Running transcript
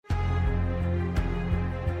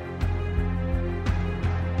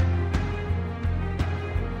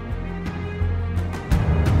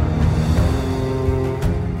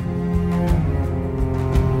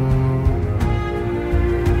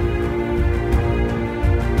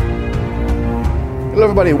Hello,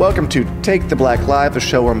 everybody. Welcome to Take the Black Live, the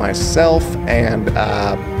show where myself and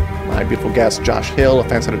my beautiful guest, Josh Hill of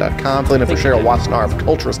fancenter.com, filling in for Cheryl Watsonar of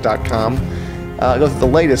Culturist.com, go through the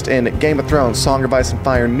latest in Game of Thrones, Song of Ice and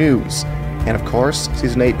Fire news. And, of course,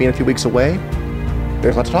 Season 8 being a few weeks away,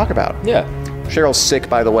 there's a lot to talk about. Yeah. Cheryl's sick,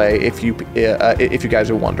 by the way, if you guys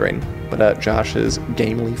are wondering. But Josh is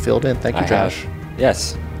gamely filled in. Thank you, Josh.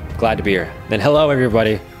 Yes. Glad to be here. Then hello,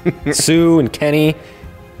 everybody. Sue and Kenny,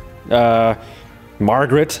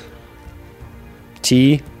 Margaret,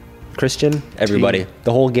 T, Christian, everybody.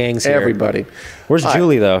 The whole gang's here. Everybody. Where's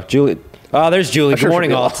Julie, though? Julie. Oh, there's Julie. Good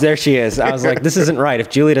morning, all. There she is. I was like, this isn't right.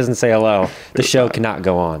 If Julie doesn't say hello, the show cannot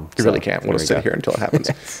go on. You really can't. We'll just sit here until it happens.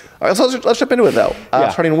 All right, so let's jump into it, though.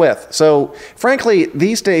 Starting with. So, frankly,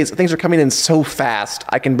 these days, things are coming in so fast.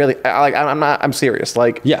 I can barely... I'm serious.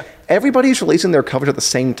 Everybody's releasing their coverage at the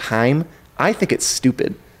same time. I think it's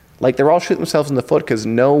stupid. They're all shooting themselves in the foot because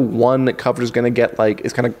no one coverage is going to get,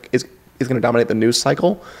 is going to dominate the news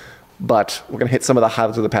cycle. But we're going to hit some of the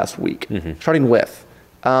highlights of the past week. Mm-hmm. Starting with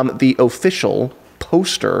the official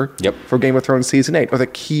poster for Game of Thrones Season 8, or the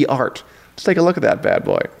key art. Let's take a look at that bad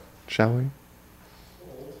boy, shall we?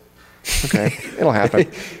 Okay, it'll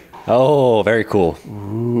happen. Oh, very cool.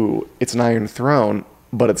 Ooh, it's an Iron Throne,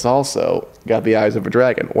 but it's also got the eyes of a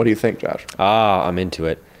dragon. What do you think, Josh? I'm into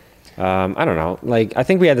it. I don't know. I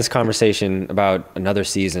think we had this conversation about another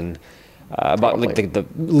season, about the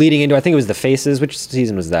leading into. I think it was the Faces. Which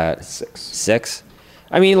season was that? 6.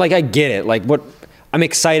 I mean, I get it. What? I'm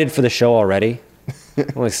excited for the show already.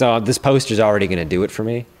 So this poster's already going to do it for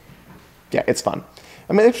me. Yeah, it's fun.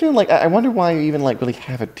 I mean, actually, I wonder why you even really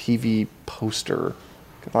have a TV poster.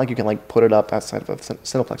 It's not you can put it up outside of a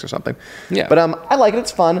Cineplex or something. Yeah. But I like it.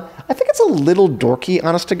 It's fun. I think it's a little dorky,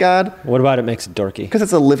 honest to God. What about it makes it dorky? Because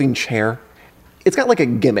it's a living chair. It's got a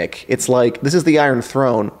gimmick. It's this is the Iron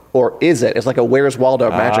Throne, or is it? It's a Where's Waldo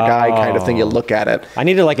magic eye kind of thing. You look at it. I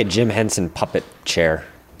needed a Jim Henson puppet chair.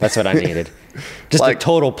 That's what I needed. Just a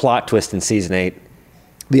total plot twist in Season 8.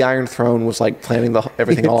 The Iron Throne was planning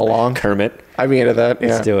everything all along. Kermit. I'd be into that. Yeah.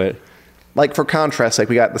 Let's do it. For contrast,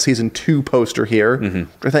 we got the Season 2 poster here.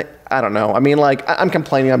 Mm-hmm. I don't know. I mean, I'm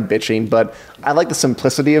complaining, I'm bitching, but I like the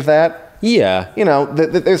simplicity of that. Yeah.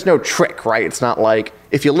 There's no trick, right? It's not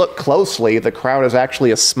if you look closely, the crown is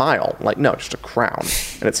actually a smile. No, just a crown,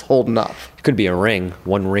 and it's holding up. It could be a ring.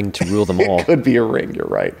 One ring to rule them all. It could be a ring, you're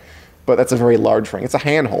right. But that's a very large ring. It's a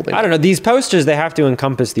hand-holding. I don't know. These posters, they have to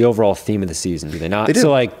encompass the overall theme of the season, do they not? They do.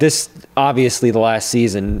 So, this, obviously, the last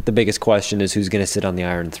season, the biggest question is who's going to sit on the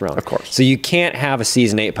Iron Throne. Of course. So you can't have a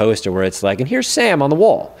Season 8 poster where it's and here's Sam on the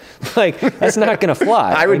wall. That's not going to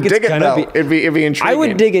fly. I would dig it, though. It'd be intriguing. I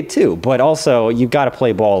would dig it, too. But also, you've got to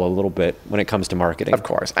play ball a little bit when it comes to marketing. Of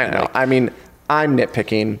course. I know. I mean, I'm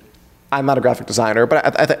nitpicking. I'm not a graphic designer,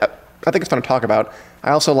 but I think it's fun to talk about. I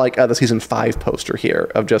also like the Season 5 poster here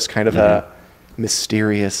of just kind of a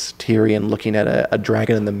mysterious Tyrion looking at a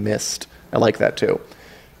dragon in the mist. I like that too.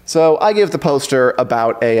 So I give the poster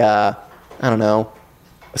about a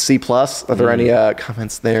C+. Are there any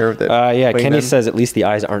comments there? Kenny says at least the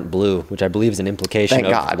eyes aren't blue, which I believe is an implication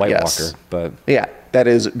of White Walker. But yeah, that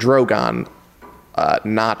is Drogon,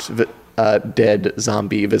 not dead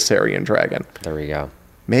zombie Viserion dragon. There we go.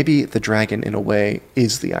 Maybe the dragon, in a way,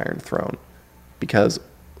 is the Iron Throne, because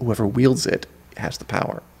whoever wields it has the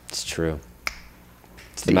power. It's true.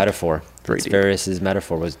 It's the metaphor. It's Varys'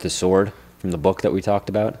 metaphor was the sword from the book that we talked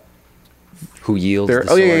about. Who yields the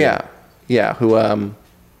sword. Oh, yeah.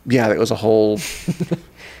 That was a whole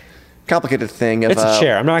complicated thing. It's a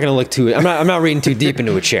chair. I'm not going to look too... I'm not reading too deep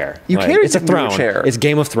into a chair. It's a throne. It's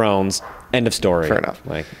Game of Thrones. End of story. Fair enough.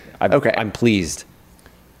 I'm pleased.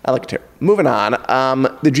 I like it too. Moving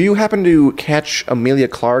on. Did you happen to catch Amelia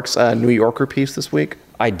Clark's New Yorker piece this week?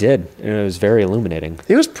 I did, and it was very illuminating.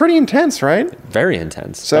 It was pretty intense, right? Very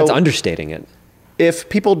intense. So that's understating it. If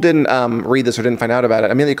people didn't read this or didn't find out about it,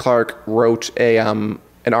 Amelia Clark wrote an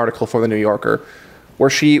article for the New Yorker where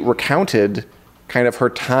she recounted kind of her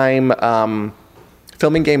time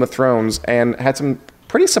filming Game of Thrones and had some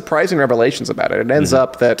pretty surprising revelations about it. It ends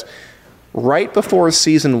up that right before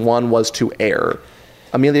Season 1 was to air,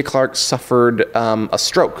 Amelia Clark suffered a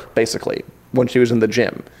stroke, basically, when she was in the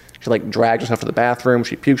gym. She dragged herself to the bathroom.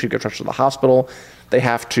 She puked. She got rushed to the hospital. They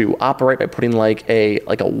have to operate by putting a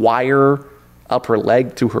wire up her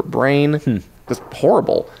leg to her brain. It's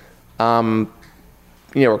horrible.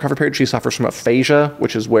 Recovery period. She suffers from aphasia,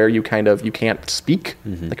 which is where you can't speak.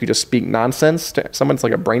 You just speak nonsense to someone. It's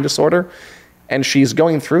like a brain disorder, and she's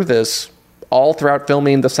going through this all throughout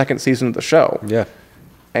filming the second season of the show. Yeah.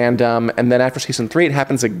 And then after Season 3, it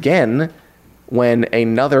happens again when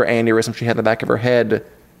another aneurysm she had in the back of her head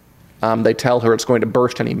They tell her it's going to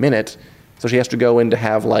burst any minute, so she has to go in to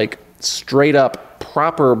have like straight up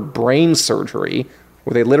proper brain surgery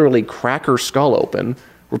where they literally crack her skull open,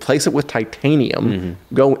 replace it with titanium,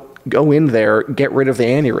 go in there, get rid of the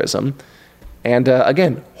aneurysm. And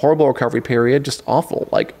again, horrible recovery period, just awful.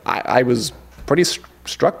 Like, I was pretty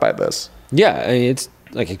struck by this. Yeah, I mean, it's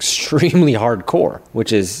like extremely hardcore,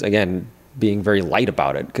 which is, again, being very light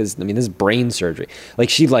about it. Because, I mean, this is brain surgery. Like,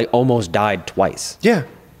 she, like, almost died twice. Yeah.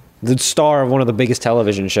 The star of one of the biggest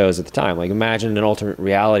television shows at the time. Like, imagine an alternate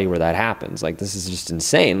reality where that happens. Like, this is just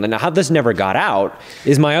insane. And how this never got out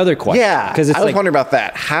is my other question. Yeah, because I was wondering about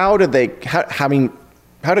that. How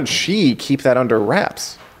did she keep that under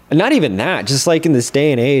wraps? And not even that, just like in this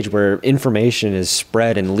day and age where information is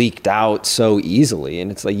spread and leaked out so easily,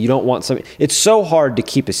 and it's like you don't want something. It's so hard to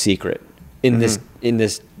keep a secret in this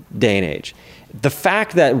day and age. The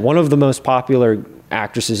fact that one of the most popular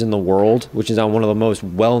actresses in the world, which is on one of the most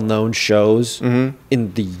well-known shows in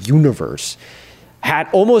the universe, had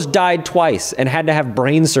almost died twice and had to have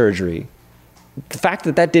brain surgery. The fact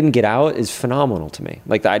that didn't get out is phenomenal to me.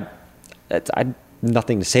 Like I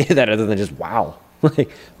nothing to say to that other than just wow.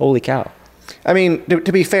 Like, holy cow. I mean,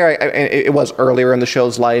 to be fair, it was earlier in the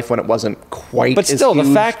show's life when it wasn't quite But still, the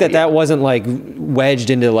fact that wasn't, like,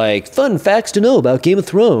 wedged into, like, fun facts to know about Game of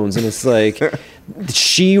Thrones. And it's like,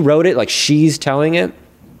 she wrote it, like, she's telling it.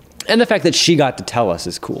 And the fact that she got to tell us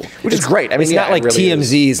is cool. Which is great. I mean, it's not like really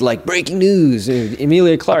TMZ's, like, breaking news.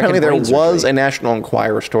 Emilia Clarke. Apparently there was a National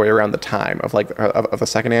Enquirer story around the time of, like, of a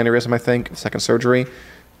second aneurysm, I think, second surgery.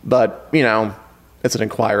 But, you know, it's an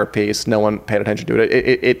Enquirer piece. No one paid attention to it.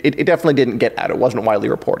 It definitely didn't get out. It wasn't widely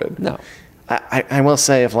reported. No. I will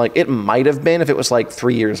say, it might have been if it was like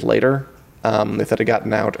 3 years later, if that had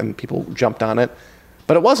gotten out and people jumped on it.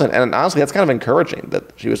 But it wasn't. And honestly, that's kind of encouraging that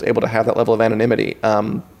she was able to have that level of anonymity,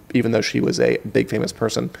 even though she was a big famous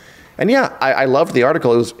person. And yeah, I loved the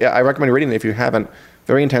article. I recommend reading it if you haven't.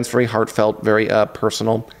 Very intense, very heartfelt, very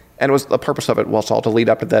personal. And it was the purpose of it was all to lead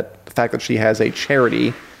up to the fact that she has a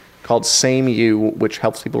charity called Same You, which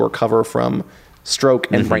helps people recover from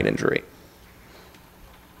stroke and brain injury.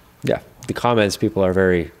 Yeah, the comments, people are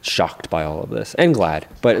very shocked by all of this and glad.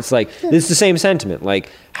 But it's like, it's the same sentiment.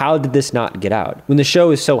 Like, how did this not get out? When the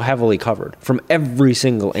show is so heavily covered from every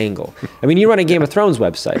single angle. I mean, you run a Game of Thrones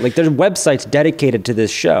website. Like, there's websites dedicated to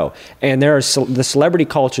this show. And there are the celebrity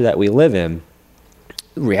culture that we live in,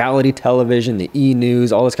 reality television, the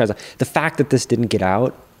e-news, all this kind of stuff. The fact that this didn't get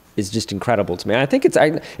out is just incredible to me. I think it's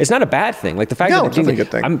not a bad thing. Like the fact that it's a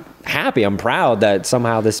good thing. I'm happy. I'm proud that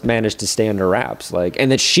somehow this managed to stay under wraps. Like,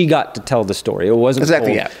 and that she got to tell the story. It wasn't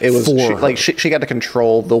exactly. Yeah, it was she got to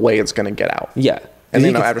control the way it's going to get out. Yeah. And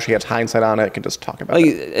then after she has hindsight on it, can just talk about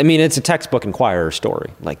it. I mean, it's a textbook Enquirer story.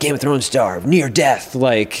 Like Game of Thrones star, near death.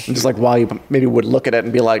 Like, and just like while you maybe would look at it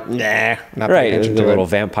and be like, nah, not paying attention to the little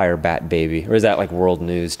vampire bat baby. Or is that like World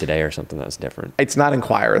News Today or something that's different? It's not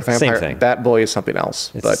Enquirer. The vampire, same thing. Bat boy is something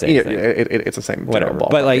else. It's but the same thing. It's the same. Whatever.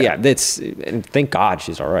 But like, and thank God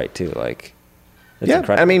she's all right too. Like, it's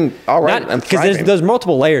incredible. I mean, all right. Because there's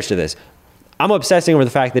multiple layers to this. I'm obsessing over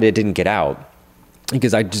the fact that it didn't get out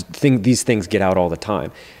because I just think these things get out all the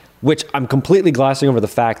time. Which I'm completely glossing over the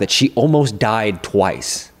fact that she almost died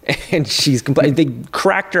twice. And they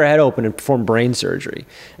cracked her head open and performed brain surgery.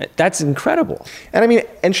 That's incredible. And I mean,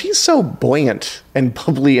 and she's so buoyant and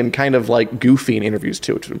bubbly and kind of like goofy in interviews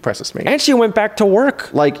too, which impresses me. And she went back to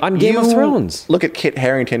work like on Game of Thrones. Look at Kit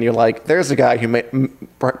Harington, you're like, there's a guy who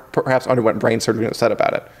perhaps underwent brain surgery and upset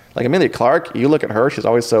about it. Like Emilia Clarke, you look at her, she's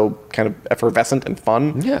always so kind of effervescent and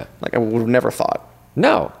fun. Yeah. Like I would have never thought.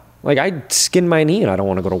 No. Like, I skinned my knee and I don't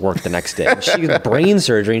want to go to work the next day. She got brain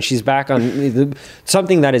surgery and she's back on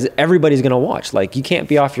something that is everybody's going to watch. Like, you can't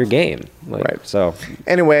be off your game. Like, right. So,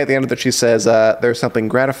 anyway, at the end of it, she says, there's something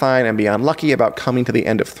gratifying and beyond lucky about coming to the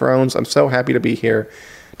end of Thrones. I'm so happy to be here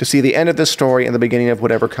to see the end of this story and the beginning of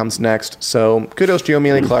whatever comes next. So, kudos to you,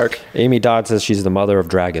 Emilia Clarke. Amy Dodd says she's the mother of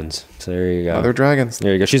dragons. So, there you go. Mother of dragons.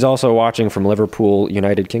 There you go. She's also watching from Liverpool,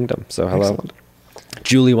 United Kingdom. So, hello. Excellent.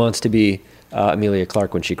 Julie wants to be Emilia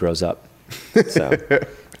Clarke when she grows up. So,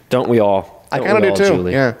 don't we all? I kind of do too.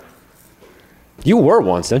 Julie? Yeah. You were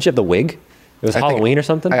once, don't you have the wig? It was Halloween or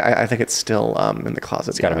something? I think it's still in the closet.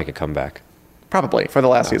 It's got to make a comeback. Probably for the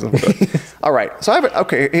last season. All right. So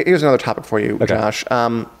here's another topic for you, Josh.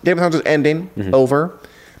 Game of Thrones is ending, over.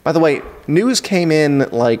 By the way, news came in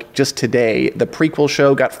like just today. The prequel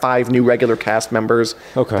show got 5 new regular cast members.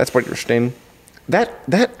 Okay. That's pretty interesting. That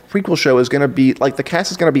prequel show is going to be, like, the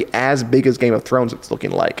cast is going to be as big as Game of Thrones, it's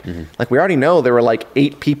looking like. Like, we already know there were, like,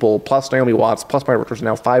 8 people, plus Naomi Watts, plus Maya Richards,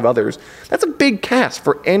 now 5 others. That's a big cast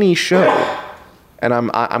for any show. And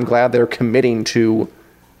I'm glad they're committing to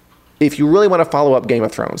if you really want to follow up Game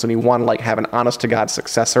of Thrones and you want to like have an honest to God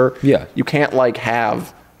successor, Yeah. you can't like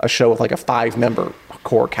have a show with like a 5-member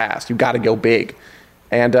core cast. You got to go big.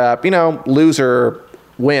 And lose or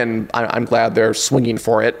win, I'm glad they're swinging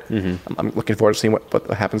for it. I'm looking forward to seeing what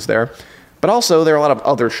happens there. But also, there are a lot of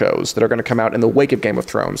other shows that are going to come out in the wake of Game of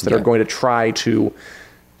Thrones that are going to try to,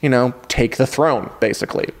 take the throne,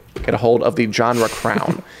 basically, get a hold of the genre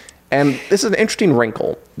crown. And this is an interesting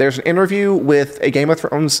wrinkle. There's an interview with a Game of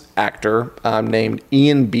Thrones actor named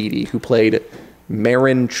Ian Beattie, who played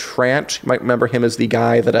Meryn Trant. You might remember him as the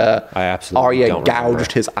guy that I absolutely Arya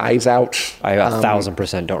gouged his eyes out. I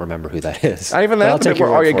 1,000% don't remember who that is. I even know where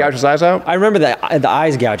Arya gouged his eyes out. I remember the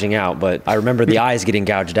eyes gouging out, but I remember the eyes getting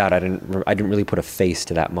gouged out. I didn't really put a face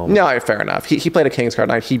to that moment. No, fair enough. He played a Kingsguard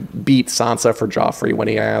knight. He beat Sansa for Joffrey when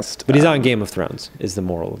he asked. But he's on Game of Thrones, is the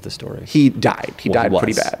moral of the story. He died. He died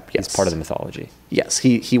pretty bad. Yes. He's part of the mythology. Yes,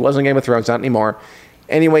 he was in Game of Thrones, not anymore.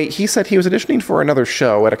 Anyway, he said he was auditioning for another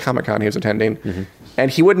show at a Comic-Con he was attending,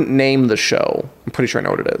 and he wouldn't name the show. I'm pretty sure I know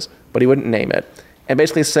what it is, but he wouldn't name it. And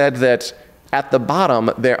basically said that at the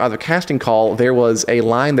bottom, there on the casting call, there was a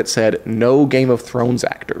line that said, "No Game of Thrones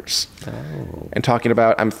actors." Oh. And talking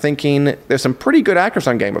about, I'm thinking, there's some pretty good actors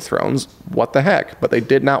on Game of Thrones. What the heck? But they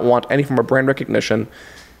did not want any form of brand recognition.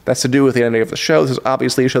 That's to do with the identity of the show. This is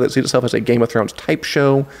obviously a show that sees itself as a Game of Thrones type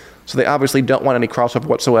show, so they obviously don't want any crossover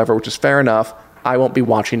whatsoever, which is fair enough. I won't be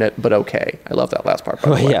watching it, but okay. I love that last part, by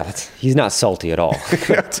the way. Yeah, he's not salty at all.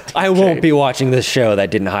 I won't be watching this show that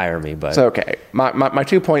didn't hire me, but... It's okay. My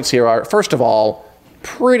 2 points here are, first of all,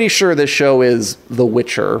 pretty sure this show is The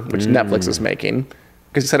Witcher, which Netflix is making.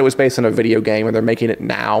 Because you said it was based on a video game, and they're making it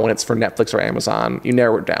now, and it's for Netflix or Amazon. You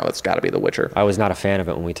narrow it down, it's got to be The Witcher. I was not a fan of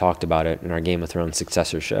it when we talked about it in our Game of Thrones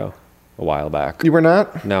successor show a while back. You were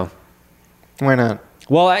not? No. Why not?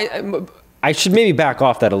 Well, I should maybe back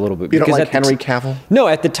off that a little bit. You don't like Henry Cavill? No,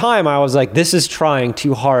 at the time I was like, this is trying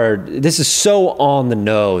too hard. This is so on the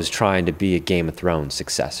nose trying to be a Game of Thrones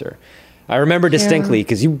successor. I remember distinctly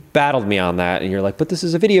because you battled me on that and you're like, but this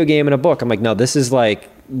is a video game and a book. I'm like, no, this is like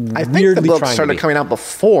I think the book started coming out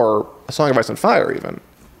before A Song of Ice and Fire even.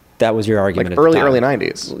 That was your argument like at the time. early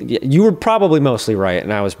 90s. Yeah, you were probably mostly right,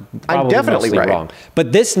 and I was probably definitely mostly wrong.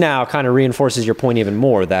 But this now kind of reinforces your point even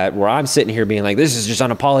more, that where I'm sitting here being like, this is just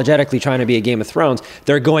unapologetically trying to be a Game of Thrones.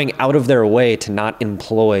 They're going out of their way to not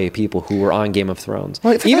employ people who were on Game of Thrones.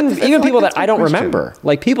 Well, even people that I don't remember.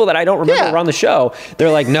 Like people that I don't remember were on the show.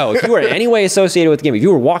 They're like, no, if you were in any way associated with the game, if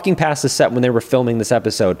you were walking past the set when they were filming this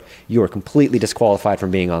episode, you are completely disqualified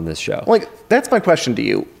from being on this show. Like, that's my question to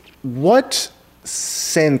you. What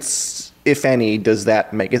sense, if any, does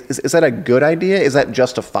that make? Is that a good idea? Is that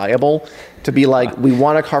justifiable to be like, we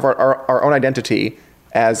want to carve out our own identity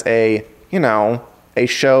as a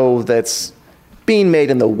show that's being made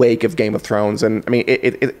in the wake of Game of Thrones? And I mean,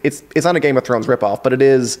 it's not a Game of Thrones ripoff, but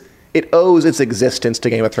it owes its existence to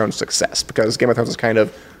Game of Thrones' success because Game of Thrones has kind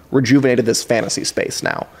of rejuvenated this fantasy space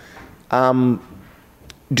now.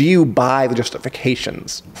 Do you buy the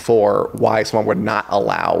justifications for why someone would not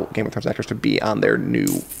allow Game of Thrones actors to be on their new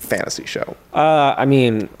fantasy show? I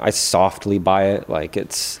mean, I softly buy it. Like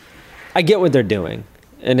I get what they're doing,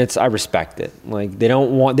 and I respect it. Like they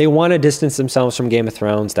want to distance themselves from Game of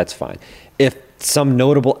Thrones. That's fine. If some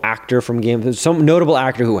notable actor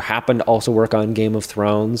who happened to also work on Game of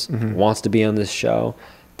Thrones wants to be on this show,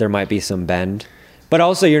 there might be some bend. But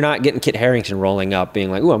also, you're not getting Kit Harington rolling up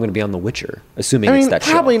being like, ooh, I'm going to be on The Witcher, assuming it's that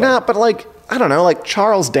show. Probably not, but like, I don't know, like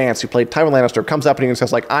Charles Dance, who played Tywin Lannister, comes up and he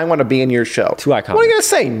says like, I want to be in your show. Too iconic. What are you going to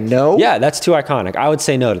say, no? Yeah, that's too iconic. I would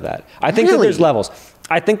say no to that. I think that there's levels.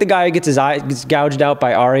 I think the guy who gets his eye gets gouged out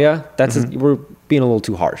by Arya, we're being a little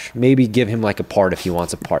too harsh. Maybe give him like a part if he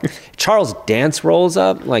wants a part. Charles Dance rolls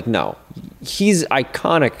up, like, no. He's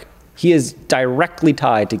iconic. He is directly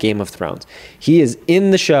tied to Game of Thrones. He is in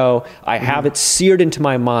the show. I have it seared into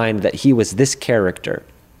my mind that he was this character.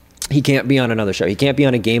 He can't be on another show. He can't be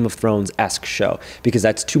on a Game of Thrones-esque show because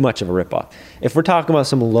that's too much of a ripoff. If we're talking about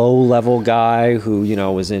some low-level guy who,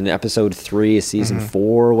 was in episode 3 of season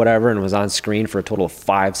 4 or whatever and was on screen for a total of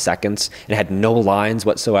 5 seconds and had no lines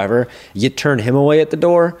whatsoever, you turn him away at the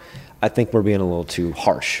door, I think we're being a little too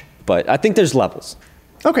harsh. But I think there's levels.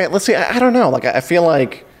 Okay, let's see. I don't know. Like, I feel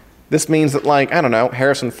like this means that, like, I don't know,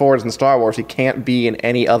 Harrison Ford's in Star Wars. He can't be in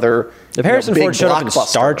any other If Harrison Ford showed up in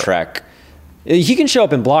Star Trek, he can show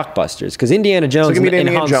up in blockbusters because Indiana Jones and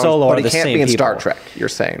Han Solo are the same people. But he can't be in Star Trek, you're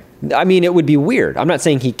saying. I mean, it would be weird. I'm not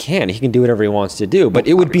saying he can. He can do whatever he wants to do, but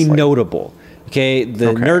it would be notable. Okay,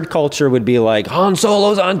 the nerd culture would be like, Han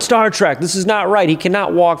Solo's on Star Trek. This is not right. He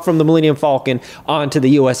cannot walk from the Millennium Falcon onto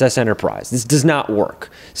the USS Enterprise. This does not work.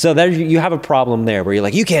 So there you have a problem there where you're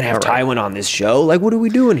like, you can't have Tywin on this show. Like, what are we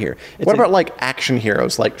doing here? What about like action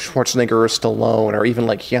heroes like Schwarzenegger or Stallone, or even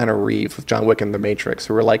like Keanu Reeves with John Wick and The Matrix,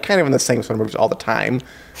 who are like kind of in the same sort of movies all the time?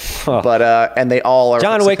 But and they all are.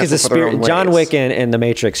 John Wick is a spirit. John Wick and The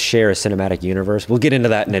Matrix share a cinematic universe. We'll get into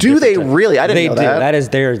that in a Do they time. really? I didn't know that. That is,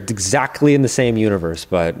 they're exactly in the same universe.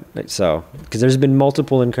 But so, because there's been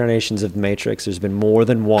multiple incarnations of The Matrix. There's been more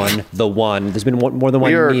than one. There's been more than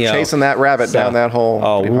one. You're Neo. chasing that rabbit down that hole.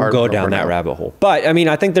 Oh, we'll go down that rabbit hole. But I mean,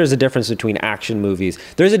 I think there's a difference between action movies.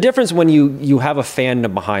 There's a difference when you have a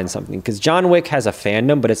fandom behind something. Because John Wick has a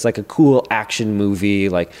fandom, but it's like a cool action movie,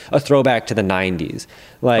 like a throwback to the '90s.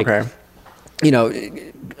 Like, you know,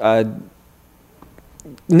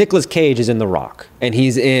 Nicolas Cage is in The Rock, and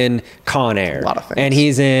he's in Con Air, a lot of things, and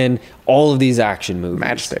he's in all of these action movies.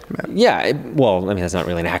 Matchstick Men. Yeah, well, I mean, that's not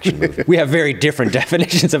really an action movie. We have very different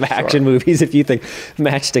definitions of action movies. If you think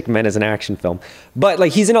Matchstick Men is an action film, but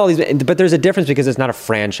like he's in all these, but there's a difference because it's not a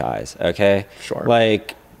franchise. Okay, sure.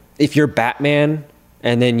 Like if you're Batman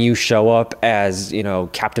and then you show up as, you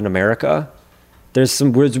know, Captain America. There's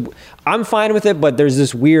some words. I'm fine with it, but there's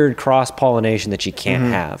this weird cross-pollination that you can't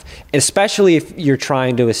have, especially if you're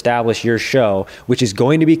trying to establish your show, which is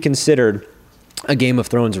going to be considered a Game of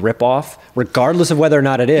Thrones ripoff, regardless of whether or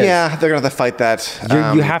not it is. Yeah, they're going to fight that.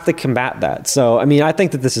 You have to combat that. So, I mean, I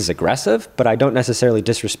think that this is aggressive, but I don't necessarily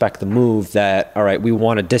disrespect the move that, all right, we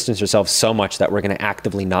want to distance ourselves so much that we're going to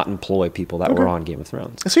actively not employ people that were on Game of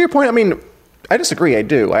Thrones. So your point, I mean, I disagree. I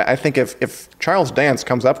do. I think if Charles Dance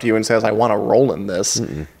comes up to you and says, I want to role in this,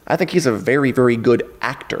 I think he's a very, very good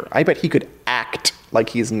actor. I bet he could act like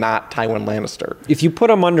he's not Tywin Lannister. If you put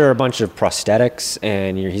him under a bunch of prosthetics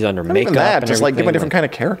and he's under Not makeup even that, and just like give him a different like, kind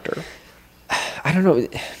of character. I don't know.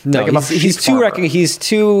 No, Like he's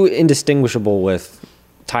too indistinguishable with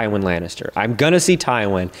Tywin Lannister. I'm going to see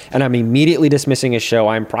Tywin, and I'm immediately dismissing his show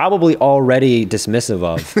I'm probably already dismissive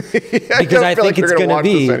of. Because I think like it's going to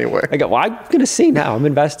be... Anyway. I go, well, I'm going to see now. I'm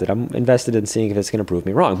invested. I'm invested in seeing if it's going to prove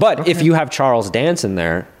me wrong. But if you have Charles Dance in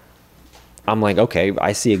there, I'm like, okay,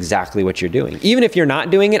 I see exactly what you're doing. Even if you're not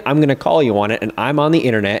doing it, I'm going to call you on it, and I'm on the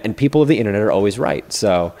internet, and people of the internet are always right.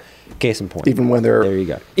 So, case in point. Even when they're... There you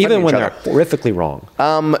go. Even when they're horrifically wrong.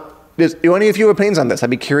 Do any of you have opinions on this? I'd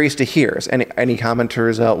be curious to hear. Is any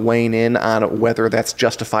commenters weighing in on whether that's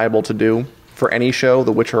justifiable to do for any show,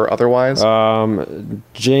 The Witcher or otherwise?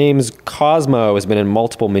 James Cosmo has been in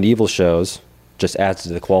multiple medieval shows. Just adds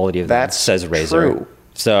to the quality of that, says Razor. True.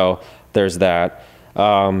 So there's that.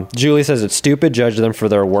 Julie says it's stupid. Judge them for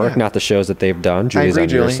their work, not the shows that they've done. Julie's on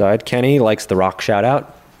your side. Kenny likes The Rock shout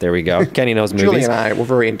out. There we go. Kenny knows movies. Julie and I, we're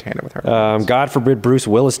very in tandem with her. God forbid Bruce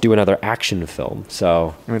Willis do another action film.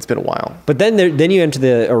 So I mean, it's been a while. But then you enter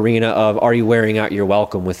the arena of, are you wearing out your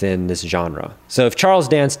welcome within this genre? So if Charles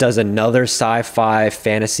Dance does another sci-fi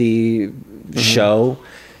fantasy show,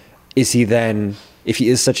 is he then, if he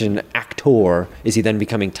is such an actor, is he then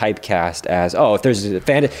becoming typecast as, oh, if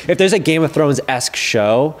there's a Game of Thrones-esque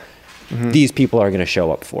show, these people are going to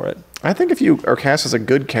show up for it? I think if you are cast as a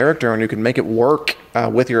good character and you can make it work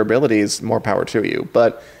with your abilities, more power to you.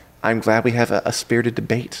 But I'm glad we have a spirited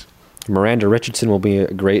debate. Miranda Richardson will be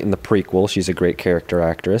great in the prequel. She's a great character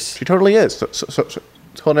actress. She totally is.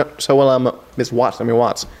 So will Ms. Watts.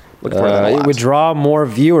 Watts. Looking forward to that a lot. It would draw more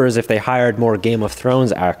viewers if they hired more Game of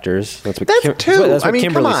Thrones actors. That's what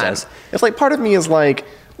Kimberly says. It's like part of me is like,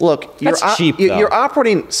 look, you're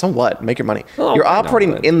operating. So what? Make your money. You're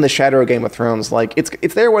operating in the shadow of Game of Thrones. Like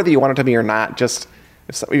it's there whether you want it to be or not. Just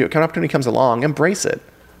if an opportunity comes along, embrace it.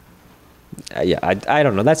 I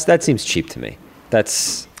don't know. That seems cheap to me.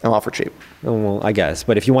 I'm all for cheap. Well, I guess.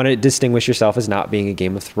 But if you want to distinguish yourself as not being a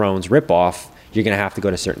Game of Thrones ripoff, you're going to have to go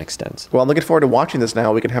to certain extents. Well, I'm looking forward to watching this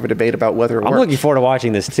now. We can have a debate about whether it works. I'm looking forward to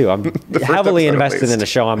watching this, too. I'm heavily invested in a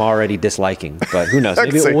show I'm already disliking. But who knows?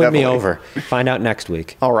 Maybe it'll win me over. Find out next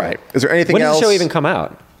week. All right. Is there anything else? When does the show even come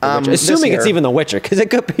out? Assuming it's even The Witcher, because it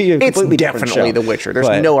could be a completely different show. It's definitely The Witcher.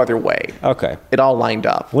 There's no other way. Okay. It all lined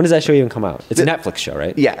up. When does that show even come out? It's a Netflix show,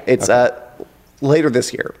 right? Yeah. It's later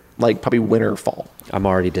this year. Like probably winter or fall. I'm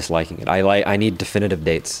already disliking it. I need definitive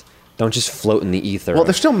dates. Don't just float in the ether. Well,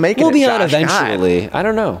 they're still making it. We'll be on eventually. God. I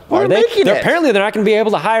don't know. Are they? Apparently, they're not going to be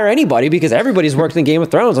able to hire anybody because everybody's worked in Game of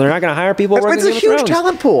Thrones, and they're not going to hire people working in Game of Thrones. It's a huge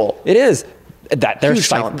talent pool. It is. There's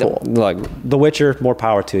talent pool. Look, The Witcher, more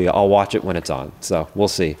power to you. I'll watch it when it's on. So we'll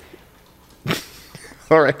see.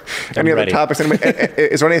 All right. Any other topics?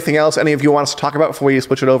 Is there anything else any of you want us to talk about before we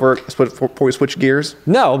switch it over? Before we switch gears?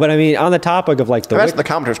 No, but I mean, on the topic of like that's the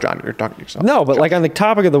commenters, John. You're talking to yourself. No, but like on the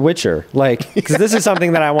topic of The Witcher, like because this is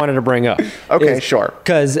something that I wanted to bring up. Okay, sure.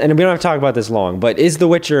 Because and we don't have to talk about this long, but is The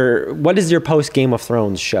Witcher? What is your post Game of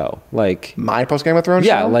Thrones show like? My post Game of Thrones?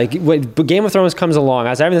 Yeah, show? like when Game of Thrones comes along. I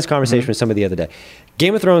was having this conversation with somebody the other day.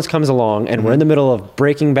 Game of Thrones comes along, and we're in the middle of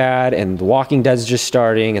Breaking Bad, and The Walking Dead's just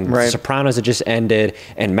starting, and The Sopranos had just ended,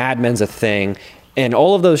 and Mad Men's a thing, and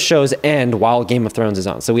all of those shows end while Game of Thrones is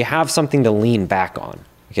on. So we have something to lean back on.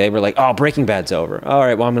 Okay, we're like, oh, Breaking Bad's over. All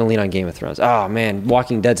right, well, I'm going to lean on Game of Thrones. Oh, man,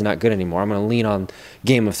 Walking Dead's not good anymore. I'm going to lean on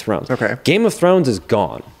Game of Thrones. Okay. Game of Thrones is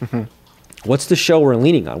gone. What's the show we're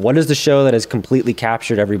leaning on? What is the show that has completely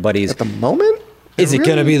captured everybody's... At the moment? Is it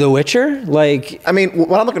going to be The Witcher? Like, I mean,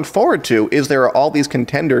 what I'm looking forward to is there are all these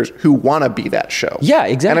contenders who want to be that show. Yeah,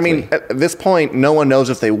 exactly. And I mean, at this point, no one knows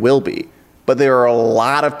if they will be, but there are a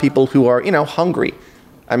lot of people who are, hungry.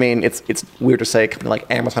 I mean, it's weird to say a company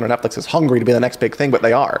like Amazon or Netflix is hungry to be the next big thing, but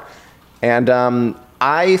they are. And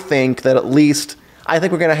I think that I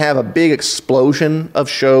think we're going to have a big explosion of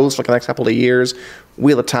shows for the next couple of years.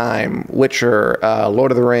 Wheel of Time, Witcher,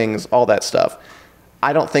 Lord of the Rings, all that stuff.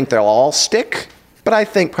 I don't think they'll all stick, but I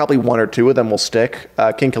think probably one or two of them will stick.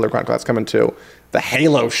 King Killer Chronicles, that's coming too. The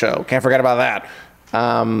Halo show, can't forget about that.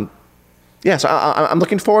 So I'm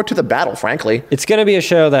looking forward to the battle, frankly. It's going to be a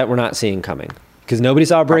show that we're not seeing coming. Because nobody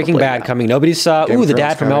saw Breaking Bad coming. Nobody saw, the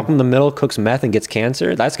dad from Malcolm in the Middle cooks meth and gets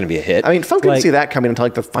cancer. That's going to be a hit. I mean, folks didn't see that coming until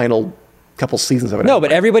the final couple seasons of it. No,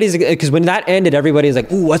 but everybody's, because when that ended, everybody's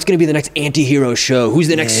like, ooh, what's going to be the next anti-hero show? Who's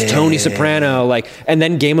the next Tony Soprano? And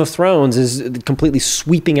then Game of Thrones is completely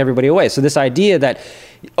sweeping everybody away. So this idea that,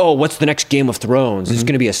 oh, what's the next Game of Thrones? It's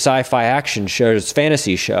going to be a sci-fi action show, it's a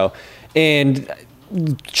fantasy show. And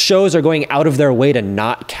shows are going out of their way to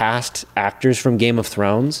not cast actors from Game of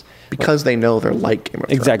Thrones. Because they know they're like Game of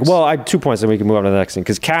Thrones. Exactly. Well, I have 2 points, and we can move on to the next thing.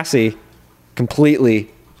 Because Cassie, completely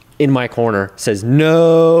in my corner, says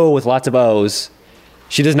no with lots of O's.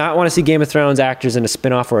 She does not want to see Game of Thrones actors in a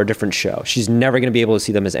spinoff or a different show. She's never going to be able to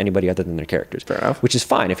see them as anybody other than their characters. Fair enough. Which is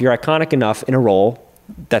fine. If you're iconic enough in a role,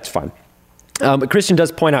 that's fine. But Christian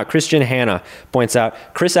Hanna points out,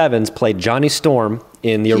 Chris Evans played Johnny Storm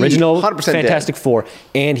in the original Fantastic Four,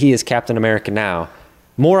 and he is Captain America now.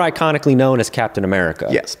 More iconically known as Captain America.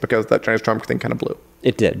 Yes, because that Johnny Storm thing kind of blew.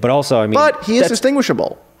 It did. But also, I mean... But he is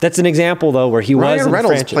distinguishable. That's an example, though, where he was in the franchise. Ryan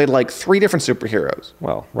Reynolds played like 3 different superheroes.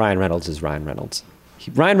 Well, Ryan Reynolds is Ryan Reynolds.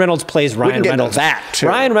 Ryan Reynolds plays Ryan Reynolds. That too.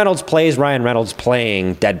 Ryan Reynolds plays Ryan Reynolds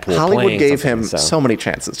playing Deadpool. Hollywood gave him so many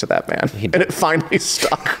chances to that man, and it finally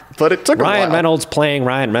stuck. But it took a while. Ryan Reynolds playing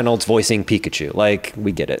Ryan Reynolds voicing Pikachu. Like,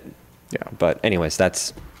 we get it. Yeah. But anyways,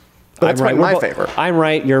 that's right. My favor. I'm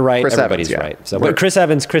right. You're right. Chris Everybody's Evans, yeah. right. So, but Chris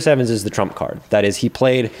Evans is the trump card. That is, he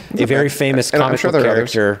played a very famous comic book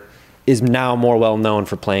character. Is now more well known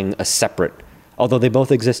for playing a separate, although they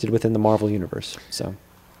both existed within the Marvel universe. So.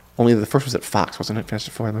 Only the first was at Fox, wasn't it?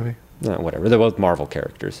 Fantastic Four movie. No, whatever. They're both Marvel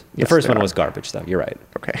characters. The first one was garbage, though. You're right.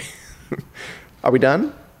 Okay. Are we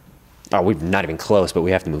done? Oh, we're not even close, but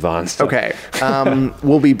we have to move on. So. Okay.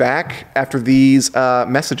 We'll be back after these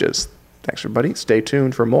messages. Thanks, everybody. Stay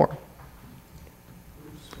tuned for more.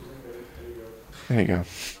 There you go.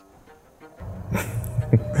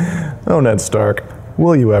 Oh, Ned Stark,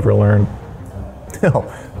 will you ever learn?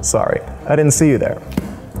 Oh, sorry, I didn't see you there.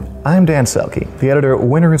 I'm Dan Selcke, the editor at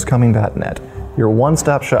winteriscoming.net, your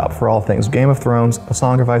one-stop shop for all things Game of Thrones, A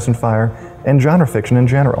Song of Ice and Fire, and genre fiction in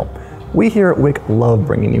general. We here at Wick love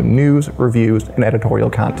bringing you news, reviews, and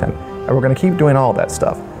editorial content, and we're going to keep doing all that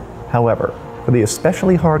stuff. However, for the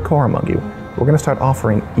especially hardcore among you, we're going to start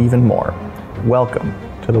offering even more. Welcome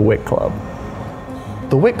to the Wick Club.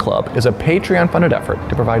 The Wick Club is a Patreon-funded effort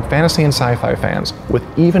to provide fantasy and sci-fi fans with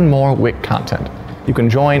even more Wick content. You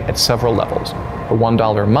can join at several levels. For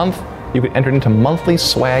 $1 a month, you can enter into monthly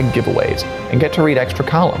swag giveaways and get to read extra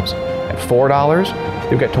columns. At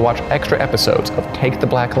 $4, you'll get to watch extra episodes of Take the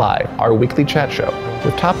Black Lie, our weekly chat show,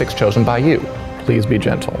 with topics chosen by you. Please be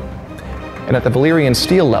gentle. And at the Valyrian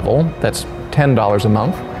Steel level, that's $10 a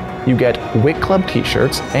month, you get Wick Club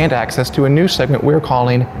t-shirts and access to a new segment we're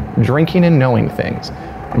calling Drinking and Knowing Things,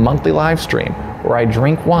 a monthly live stream where I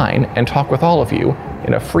drink wine and talk with all of you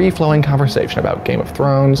in a free-flowing conversation about Game of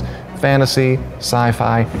Thrones, fantasy,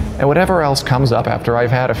 sci-fi, and whatever else comes up after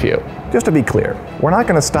I've had a few. Just to be clear, we're not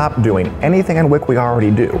going to stop doing anything on Wick we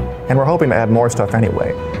already do, and we're hoping to add more stuff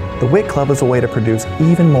anyway. The Wick Club is a way to produce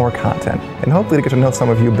even more content, and hopefully to get to know some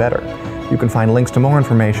of you better. You can find links to more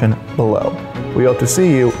information below. We hope to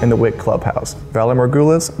see you in the Wick Clubhouse. Valar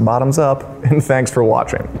Morghulis, bottoms up, and thanks for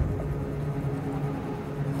watching.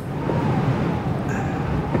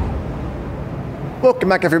 Welcome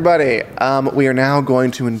back, everybody. We are now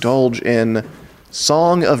going to indulge in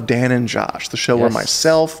Song of Dan and Josh, the show where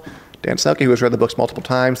myself, Dan Selcke, who has read the books multiple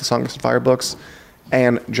times, the Song of Fire books,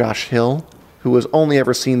 and Josh Hill, who has only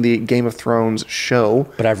ever seen the Game of Thrones show.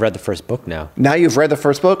 But I've read the first book now. Now you've read the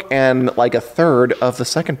first book and like a third of the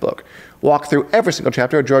second book. Walk through every single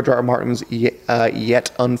chapter of George R. R. Martin's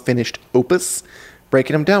yet unfinished opus,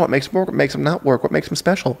 breaking them down, what makes them work, what makes them not work, what makes them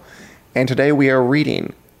special. And today we are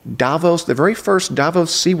reading Davos, the very first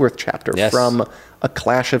Davos Seaworth chapter from A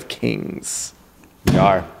Clash of Kings. We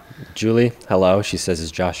are. Julie, hello. She says,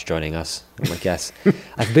 is Josh joining us? I'm like, yes.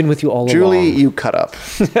 I've been with you all Julie, along. you cut up.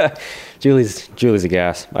 Julie's a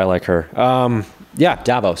gas. I like her.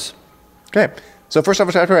 Davos. Okay. So first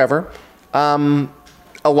ever chapter ever. A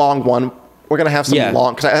long one. We're going to have some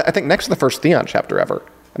long, because I think next is the first Theon chapter ever.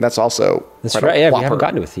 And that's also That's right. Yeah, we haven't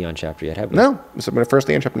gotten to a Theon chapter yet, have we? No. This is the first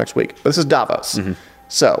Theon chapter next week. But this is Davos. Mm-hmm.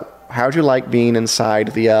 So how'd you like being inside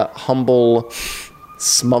the humble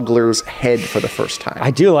smuggler's head for the first time?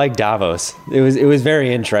 I do like Davos. It was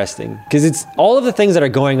very interesting because it's all of the things that are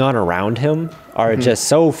going on around him are just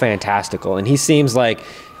so fantastical, and he seems like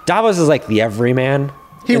Davos is like the everyman.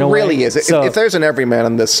 He really is. So if there's an everyman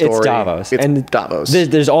in this story, it's Davos. It's Davos.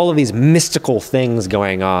 There's all of these mystical things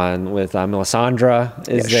going on with Melisandre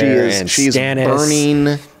and she's Stannis,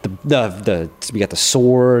 burning. We got the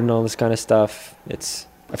sword and all this kind of stuff.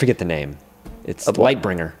 I forget the name. It's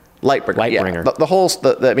Lightbringer. Yeah. The whole,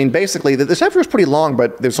 basically, the chapter is pretty long,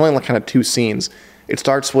 but there's only like kind of two scenes. It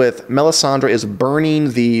starts with Melisandre is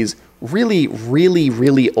burning these really, really,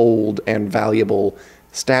 really old and valuable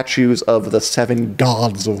statues of the 7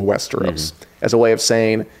 gods of Westeros as a way of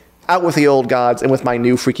saying, out with the old gods and with my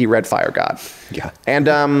new freaky red fire god. Yeah.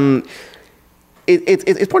 And it's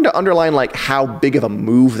important to underline like how big of a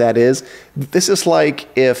move that is. This is like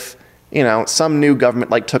if some new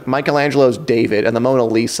government like took Michelangelo's David and the Mona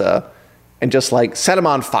Lisa and just like set him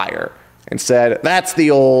on fire and said, that's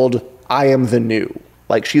the old, I am the new.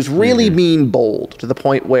 Like she's really being bold to the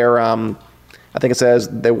point where I think it says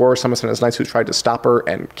there were some of Stannis' knights who tried to stop her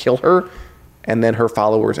and kill her, and then her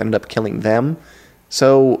followers ended up killing them.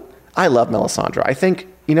 So I love Melisandre. I think,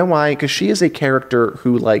 you know why? Because she is a character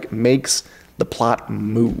who like makes the plot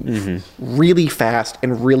move really fast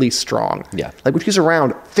and really strong. Yeah. Like when she's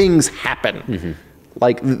around, things happen.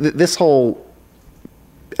 Like this whole,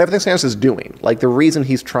 everything Stannis is doing, like the reason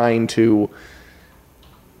he's trying to,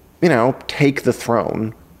 take the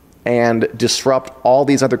throne and disrupt all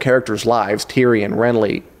these other characters' lives, Tyrion,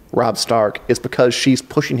 Renly, Robb Stark, is because she's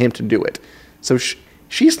pushing him to do it. So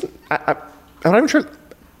she's, I'm not even sure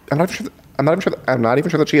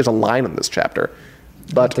that she has a line in this chapter.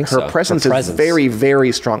 But her presence is very,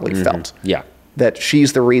 very strongly felt. Yeah. That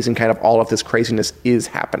she's the reason kind of all of this craziness is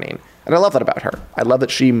happening. And I love that about her. I love that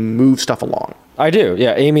she moves stuff along. I do.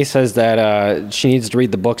 Yeah. Amy says that she needs to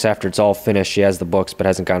read the books after it's all finished. She has the books, but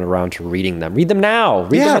hasn't gotten around to reading them. Read them now.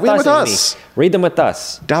 Read them with us. Read them with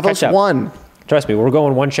us. Davos 1. Trust me, we're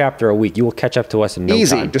going 1 chapter a week. You will catch up to us in no time.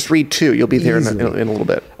 Easy. Just read 2. You'll be there in a little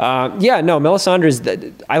bit.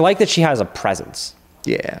 Melisandre I like that she has a presence.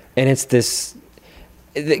 Yeah. And it's this...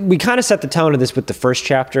 We kind of set the tone of this with the first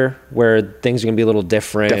chapter where things are going to be a little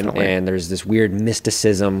different. Definitely. And there's this weird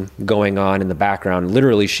mysticism going on in the background.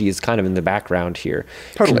 Literally, she is kind of in the background here.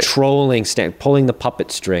 Totally. Controlling, pulling the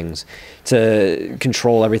puppet strings to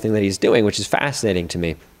control everything that he's doing, which is fascinating to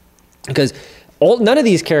me. Because none of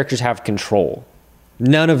these characters have control.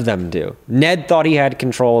 None of them do. Ned thought he had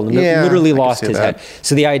control and literally lost his head.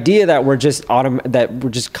 So the idea that we're just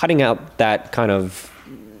cutting out that kind of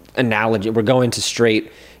analogy, we're going to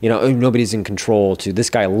straight, nobody's in control, to this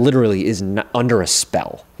guy literally is under a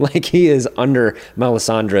spell. Like he is under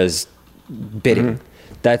Melisandre's bidding.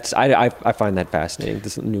 That's I find that fascinating.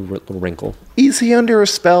 This new little wrinkle. Is he under a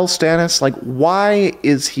spell, Stannis? Like, why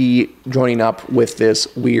is he joining up with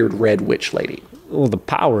this weird red witch lady? Well, the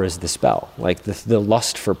power is the spell. Like the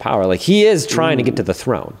lust for power. Like he is trying to get to the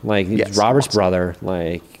throne. Like he's Robert's brother.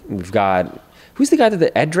 Like we've got, who's the guy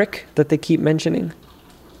Edric that they keep mentioning?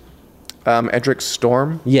 Edric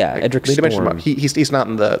Storm. Yeah, Edric Storm. He's not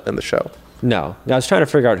in the show. No, I was trying to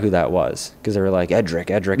figure out who that was because they were like Edric.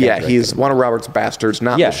 Yeah, he's one of Robert's bastards,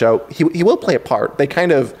 not the show. He will play a part. They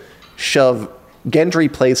kind of shove.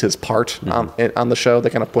 Gendry plays his part on the show.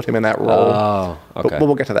 They kind of put him in that role. Oh, okay. But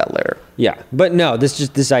we'll get to that later. Yeah, but no,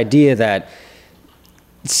 this idea that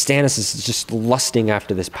Stannis is just lusting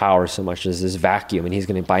after this power so much as this vacuum, and he's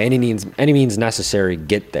going to by any means necessary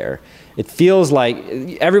get there. It feels like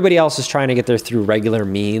everybody else is trying to get there through regular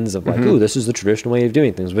means of like, ooh, this is the traditional way of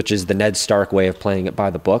doing things, which is the Ned Stark way of playing it by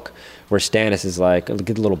the book, where Stannis is like,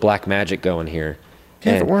 get a little black magic going here.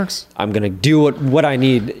 Yeah, if it works. I'm going to do what I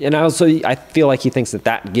need. And I feel like he thinks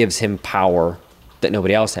that gives him power that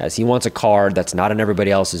nobody else has. He wants a card that's not in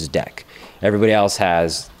everybody else's deck. Everybody else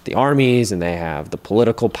has the armies and they have the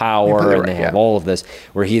political power and they have all of this,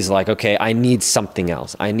 where he's like, okay, I need something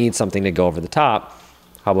else. I need something to go over the top.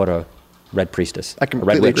 How about a red priestess? I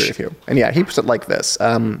completely agree with you. And yeah, he puts it like this.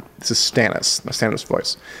 This is Stannis, my Stannis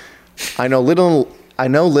voice. I know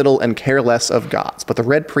little and care less of gods, but the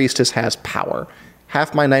red priestess has power.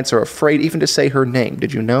 Half my knights are afraid even to say her name.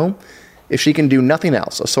 Did you know? If she can do nothing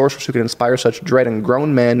else, a sorceress who can inspire such dread in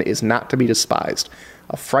grown men is not to be despised.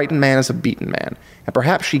 A frightened man is a beaten man, and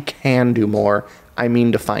perhaps she can do more. I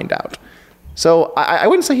mean to find out. So I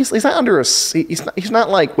wouldn't say he's not under he's not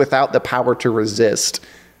like without the power to resist,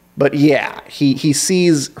 but yeah, he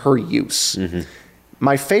sees her use. Mm-hmm.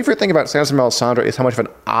 My favorite thing about Stannis and Melisandre is how much of an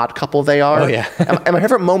odd couple they are. Oh yeah. And my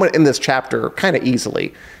favorite moment in this chapter, kind of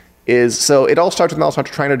easily, is so it all starts with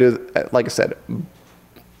Melisandre trying to do, like I said,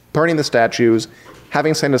 burning the statues,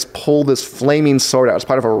 having Stannis pull this flaming sword out as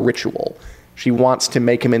part of a ritual. She wants to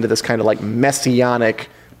make him into this kind of like messianic,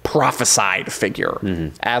 prophesied figure.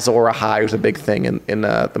 Mm-hmm. Azor Ahai was a big thing in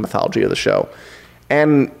the mythology of the show.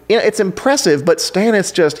 And it's impressive, but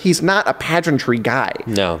Stannis he's not a pageantry guy.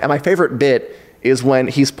 No. And my favorite bit is when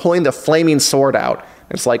he's pulling the flaming sword out.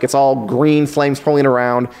 It's all green flames pulling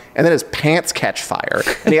around, and then his pants catch fire,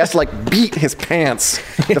 and he has to beat his pants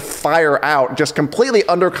to fire out, just completely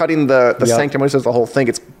undercutting the sanctum. When he says the whole thing,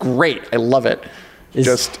 it's great. I love it.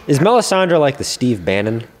 Is Melisandre like the Steve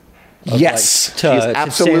Bannon? Yes, she is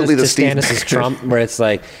absolutely the Steve Stannis' Trump, where it's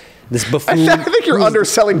like this buffoon. I think you're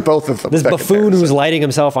underselling both of them. This buffoon who's lighting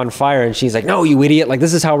himself on fire, and she's like, "No, you idiot!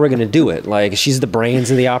 This is how we're going to do it." She's the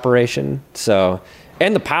brains of the operation. So.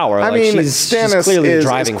 And the power. I mean, she's clearly is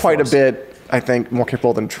driving quite force. a bit, I think, more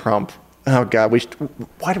capable than Trump. Oh, God.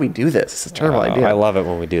 Why do we do this? It's a terrible idea. I love it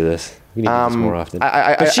when we do this. We need to do this more often.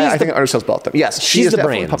 I think it undersells both of them. Yes, she's the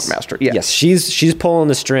brains. Puppet Master. Yes, she's pulling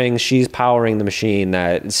the strings. She's powering the machine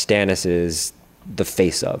that Stannis is the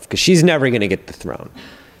face of. Because she's never going to get the throne.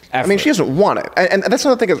 Ever. I mean, she doesn't want it. And that's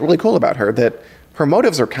another thing that's really cool about her, that her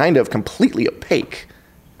motives are kind of completely opaque.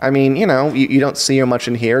 I mean, you don't see her much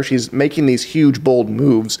in here. She's making these huge, bold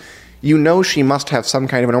moves. She must have some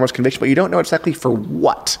kind of enormous conviction, but you don't know exactly for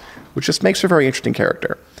what, which just makes her a very interesting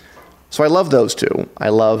character. So I love those two. I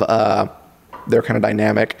love their kind of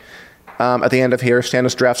dynamic. At the end of here,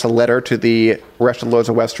 Stannis drafts a letter to the rest of the Lords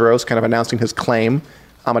of Westeros, kind of announcing his claim.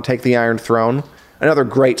 I'm going to take the Iron Throne. Another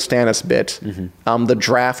great Stannis bit. Mm-hmm. The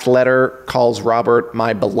draft letter calls Robert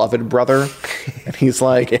my beloved brother. And he's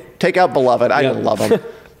like, take out beloved. I didn't love him.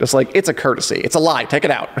 Just it's a courtesy. It's a lie. Take it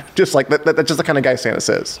out. Just that's just the kind of guy Stannis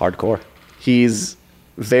is. Hardcore. He's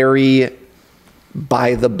very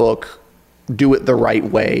by the book, do it the right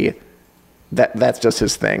way. That's just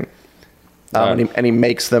his thing. And he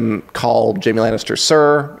makes them call Jaime Lannister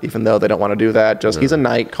Sir, even though they don't want to do that. He's a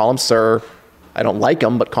knight. Call him Sir. I don't like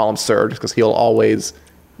him, but call him Sir, just because he'll always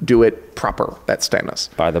do it proper. That's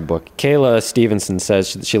Stannis. By the book. Kayla Stevenson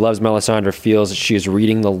says she loves Melisandre, feels she's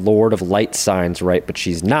reading the Lord of Light signs right, but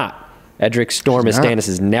she's not. Edric Storm is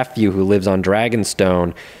Stannis' nephew who lives on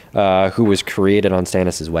Dragonstone, who was created on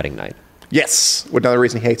Stannis' wedding night. Yes, another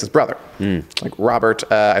reason he hates his brother. Robert,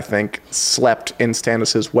 I think, slept in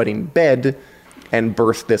Stannis' wedding bed and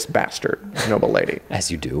birthed this bastard, noble lady.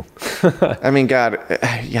 As you do. I mean, God,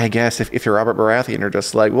 I guess if you're Robert Baratheon, you're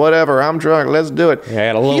just like, whatever, I'm drunk, let's do it. Yeah, I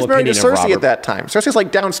had a little He's married to opinion of Cersei Robert. at that time.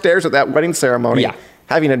 Cersei's downstairs at that wedding ceremony,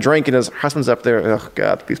 having a drink, and his husband's up there. Oh,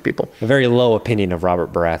 God, these people. A very low opinion of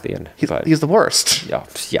Robert Baratheon. He's the worst.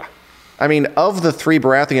 Yeah. I mean, of the three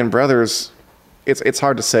Baratheon brothers, it's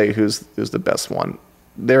hard to say who's the best one.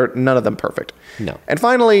 They're none of them perfect. No. And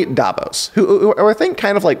finally, Davos, who I think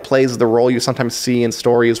kind of plays the role you sometimes see in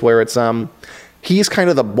stories where it's he's kind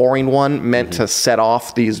of the boring one meant to set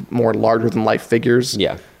off these more larger than life figures.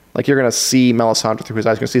 Yeah. You're going to see Melisandre through his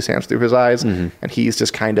eyes, you're going to see Sansa through his eyes, and he's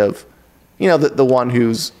just kind of, the one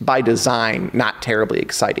who's by design not terribly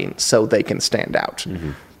exciting, so they can stand out.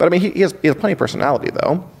 But I mean, he has plenty of personality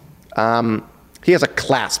though. He has a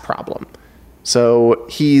class problem. So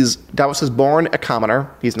Davos is born a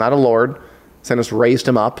commoner. He's not a lord. Stannis raised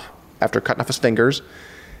him up after cutting off his fingers.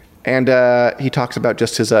 And he talks about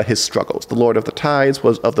just his struggles. The Lord of the Tides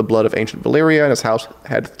was of the blood of ancient Valyria, and his house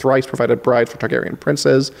had thrice provided brides for Targaryen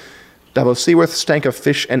princes. Davos Seaworth stank of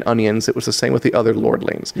fish and onions. It was the same with the other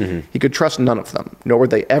lordlings. He could trust none of them, nor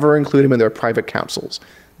would they ever include him in their private councils.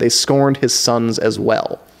 They scorned his sons as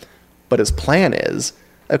well. But his plan is,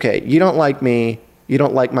 okay, you don't like me, you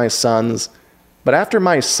don't like my sons, but after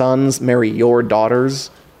my sons marry your daughters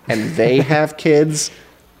and they have kids,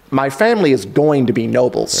 my family is going to be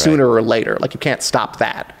noble sooner or later. Like, you can't stop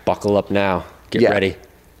that. Buckle up now. Get ready.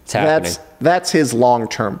 It's happening. That's his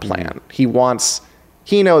long-term plan. He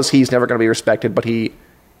knows he's never going to be respected, but he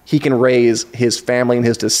can raise his family and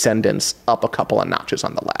his descendants up a couple of notches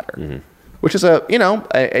on the ladder, which is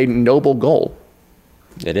a noble goal.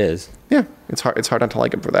 It is. Yeah, it's hard not to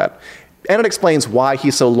like him for that. And it explains why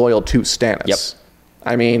he's so loyal to Stannis. Yep.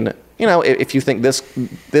 I mean, if you think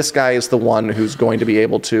this guy is the one who's going to be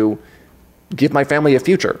able to give my family a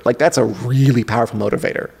future, like, that's a really powerful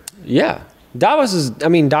motivator. Yeah. Davos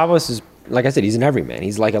is, like I said, he's an everyman.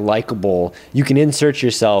 He's like a likable, you can insert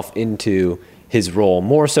yourself into his role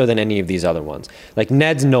more so than any of these other ones. Like,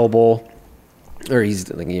 Ned's noble, or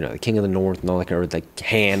he's like, the king of the north and all that kind of, like,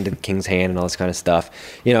 king's hand and all this kind of stuff.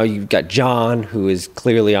 You've got Jon, who is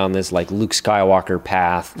clearly on this, like, Luke Skywalker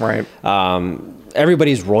path. Right.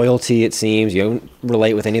 Everybody's royalty, it seems. You don't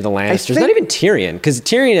relate with any of the Lannisters. Not even Tyrion, because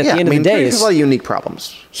Tyrion at the end of the day has a lot of unique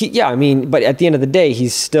problems. But at the end of the day,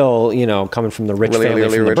 he's still, coming from the rich family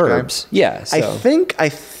from the burbs. Guy. Yeah. So. I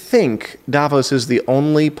think Davos is the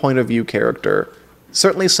only point of view character,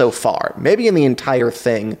 certainly so far, maybe in the entire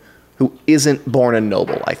thing, who isn't born a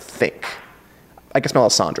noble, I think. I guess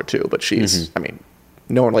Melisandre, too, but she's,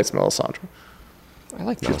 no one likes Melisandre. I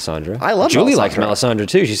like Melisandre. I love Julie Melisandre. likes Melisandre,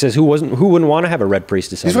 too. She says, who wouldn't want to have a red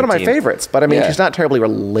priestess on She's one of my favorites, but she's not terribly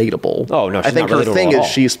relatable. Oh, no, she's I think not her relatable thing at all. is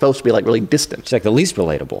she's supposed to be, like, really distant. She's like the least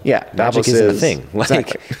relatable. Yeah. Magic isn't a thing. Like,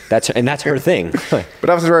 exactly. That's her thing. But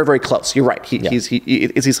Davos is very, very close. You're right. He's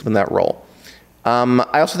in that role.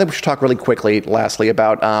 I also think we should talk really quickly, lastly,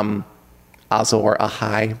 about Azor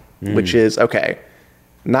Ahai, which is,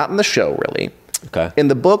 not in the show, really. Okay. In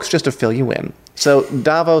the books, just to fill you in. So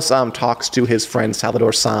Davos talks to his friend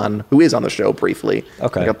Salvador San, who is on the show briefly.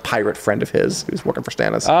 Okay. Like a pirate friend of his who's working for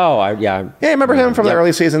Stannis. Oh, Yeah, I remember him from the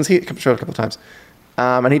early seasons. He showed a couple of times.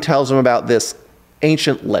 And he tells him about this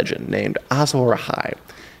ancient legend named Azor Ahai.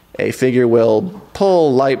 A figure will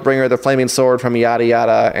pull Lightbringer, the flaming sword, from yada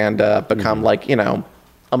yada, and become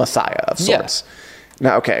a messiah of sorts. Yeah.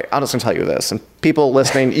 Now, I'm just gonna tell you this, and people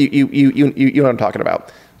listening, you know what I'm talking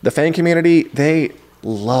about. The fan community, they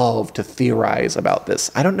love to theorize about this.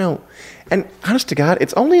 I don't know, and honest to God,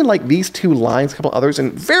 it's only in like these two lines, a couple others,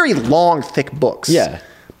 in very long, thick books. Yeah,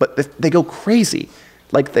 but they go crazy.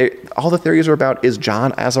 Like, all the theories are about, is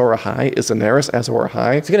Jon Azor Ahai? Is Daenerys Azor Ahai?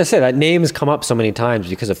 I was going to say, that name has come up so many times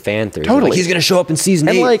because of fan theories. Totally. Like, he's going to show up in season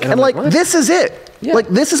 8. And this is it. Yeah. Like,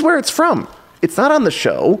 this is where it's from. It's not on the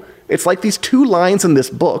show. It's like these two lines in this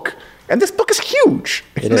book. And this book is huge.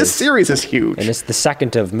 This series is huge. And it's the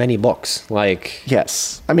second of many books. Like,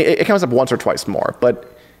 yes. I mean, it comes up once or twice more,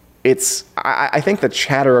 but I think the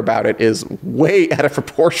chatter about it is way out of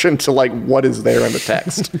proportion to like what is there in the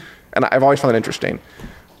text. And I've always found it interesting.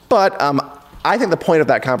 But I think the point of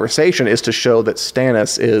that conversation is to show that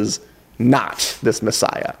Stannis is not this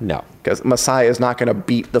Messiah. No. Because Messiah is not going to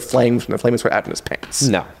beat the flames from the flaming sword out in his pants.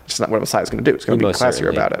 No. It's not what Messiah is going to do. It's going to be classier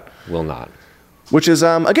about it. Will not. Which is,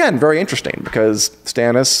 again, very interesting because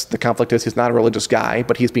Stannis, the conflict is he's not a religious guy,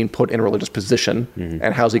 but he's being put in a religious position. Mm-hmm.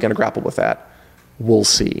 And how's he going to grapple with that? We'll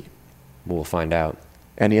see. We'll find out.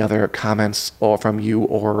 Any other comments from you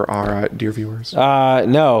or our dear viewers?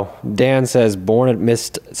 No. Dan says, born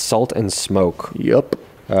amidst salt and smoke. Yep.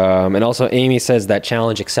 And also Amy says that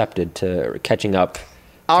challenge accepted to catching up.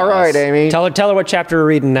 All right, Amy. Tell her what chapter we're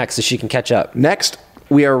reading next so she can catch up. Next,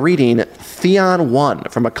 we are reading Theon 1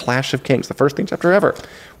 from A Clash of Kings, the first Theon chapter ever,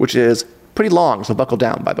 which is pretty long, so buckle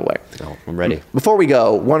down, by the way. Oh, I'm ready. Before we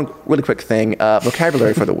go, one really quick thing.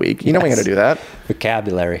 Vocabulary for the week. You know we got to do that.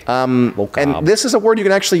 Vocabulary. And this is a word you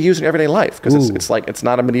can actually use in everyday life because it's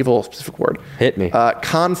not a medieval specific word. Hit me.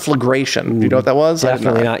 Conflagration. Do you know what that was?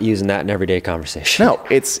 Definitely not using that in everyday conversation. No,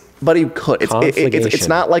 but you could. It's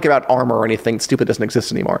not like about armor or anything stupid doesn't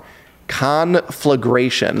exist anymore.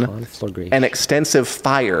 Conflagration. An extensive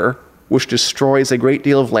fire which destroys a great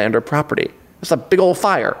deal of land or property. It's a big old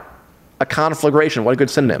fire. A conflagration. What a good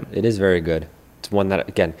synonym. It is very good. It's one that,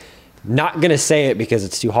 again, not going to say it because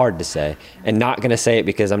it's too hard to say, and not going to say it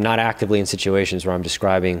because I'm not actively in situations where I'm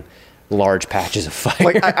describing large patches of fire.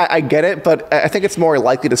 Like, I get it, but I think it's more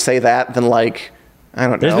likely to say that than like, I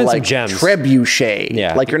don't know, There's been like some gems. trebuchet.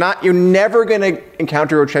 Yeah. Like you're never going to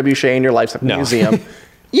encounter a trebuchet in your life at the museum.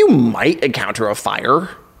 You might encounter a fire.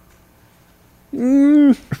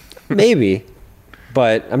 Maybe.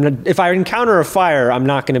 But if I encounter a fire, I'm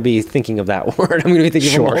not going to be thinking of that word. I'm going to be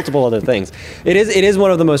thinking of multiple other things. It is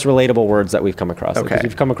one of the most relatable words that we've come across. Okay.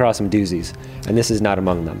 We've come across some doozies, and this is not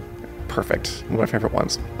among them. Perfect. One of my favorite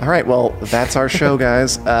ones. All right. Well, that's our show,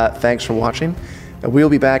 guys. Thanks for watching. We'll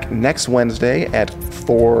be back next Wednesday at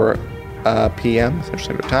 4 p.m. Central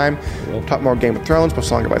Standard Time. Talk more Game of Thrones, more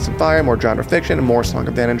Song of Ice and Fire, more genre fiction, and more Song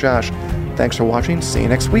of Dan and Josh. Thanks for watching. See you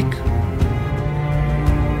next week.